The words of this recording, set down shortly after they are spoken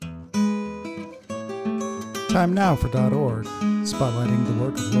Time now for .org, spotlighting the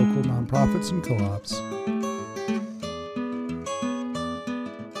work of local nonprofits and co-ops.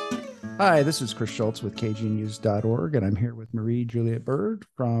 Hi, this is Chris Schultz with kgnews.org, and I'm here with Marie Juliet Bird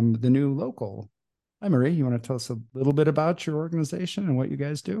from The New Local. Hi, Marie. You want to tell us a little bit about your organization and what you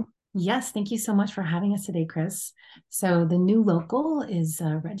guys do? Yes, thank you so much for having us today, Chris. So The New Local is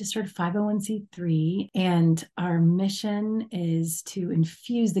a registered 501c3, and our mission is to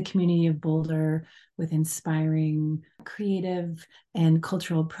infuse the community of Boulder with inspiring, creative, and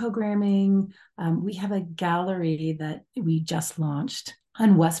cultural programming. We have a gallery that we just launched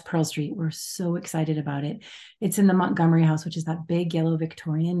on West Pearl Street. We're so excited about it. It's in the Montgomery House, which is that big yellow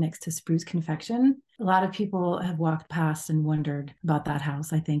Victorian next to Spruce Confection. A lot of people have walked past and wondered about that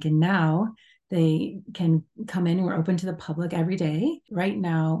house, I think. And now they can come in. We're open to the public every day. Right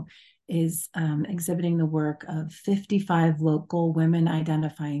now is exhibiting the work of 55 local women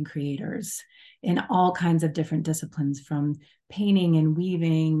identifying creators in all kinds of different disciplines, from painting and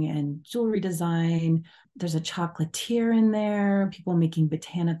weaving and jewelry design. There's a chocolatier in there, people making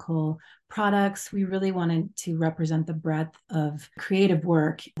botanical products. We really wanted to represent the breadth of creative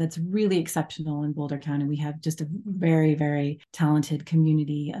work that's really exceptional in Boulder County. We have just a very, very talented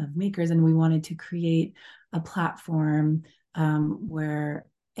community of makers, and we wanted to create a platform where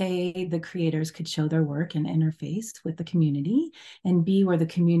the creators could show their work and interface with the community, and B, where the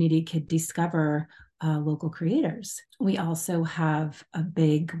community could discover local creators. We also have a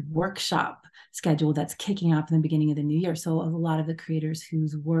big workshop schedule that's kicking off in the beginning of the new year. So a lot of the creators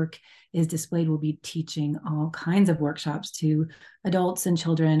whose work is displayed will be teaching all kinds of workshops to adults and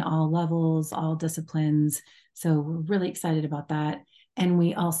children, all levels, all disciplines. So we're really excited about that. And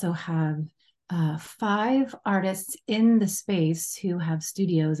we also have 5 artists in the space who have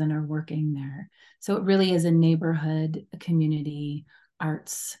studios and are working there. So it really is a neighborhood, a community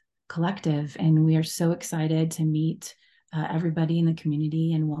arts collective. And we are so excited to meet everybody in the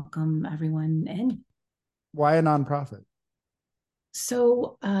community and welcome everyone in. Why a nonprofit?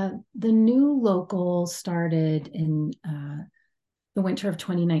 So The New Local started in the winter of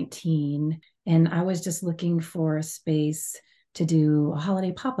 2019. And I was just looking for a space to do a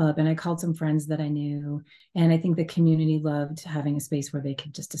holiday pop-up, and I called some friends that I knew, and I think the community loved having a space where they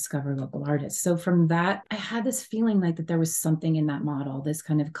could just discover local artists. So from that, I had this feeling like that there was something in that model, this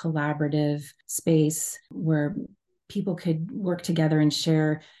kind of collaborative space where people could work together and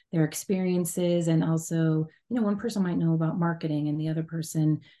share their experiences. And also, one person might know about marketing and the other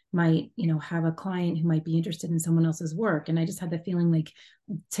person might, have a client who might be interested in someone else's work. And I just had the feeling like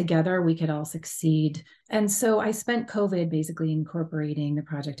together we could all succeed. And so I spent COVID basically incorporating the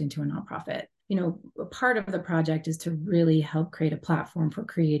project into a nonprofit. A part of the project is to really help create a platform for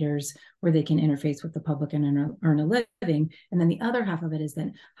creators where they can interface with the public and earn a living. And then the other half of it is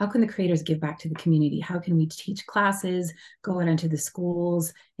then how can the creators give back to the community? How can we teach classes, go out into the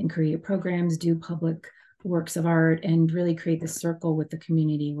schools and create programs, do public works of art, and really create this circle with the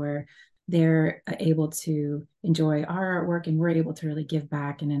community where they're able to enjoy our artwork and we're able to really give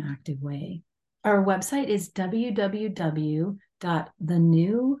back in an active way. Our website is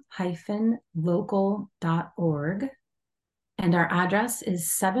www.thenew-local.org. And our address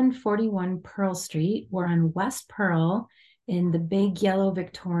is 741 Pearl Street. We're on West Pearl in the big yellow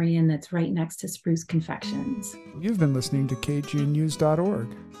Victorian that's right next to Spruce Confections. You've been listening to kgnews.org.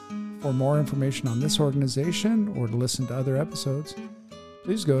 For more information on this organization or to listen to other episodes,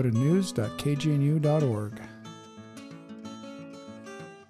 please go to news.kgnu.org.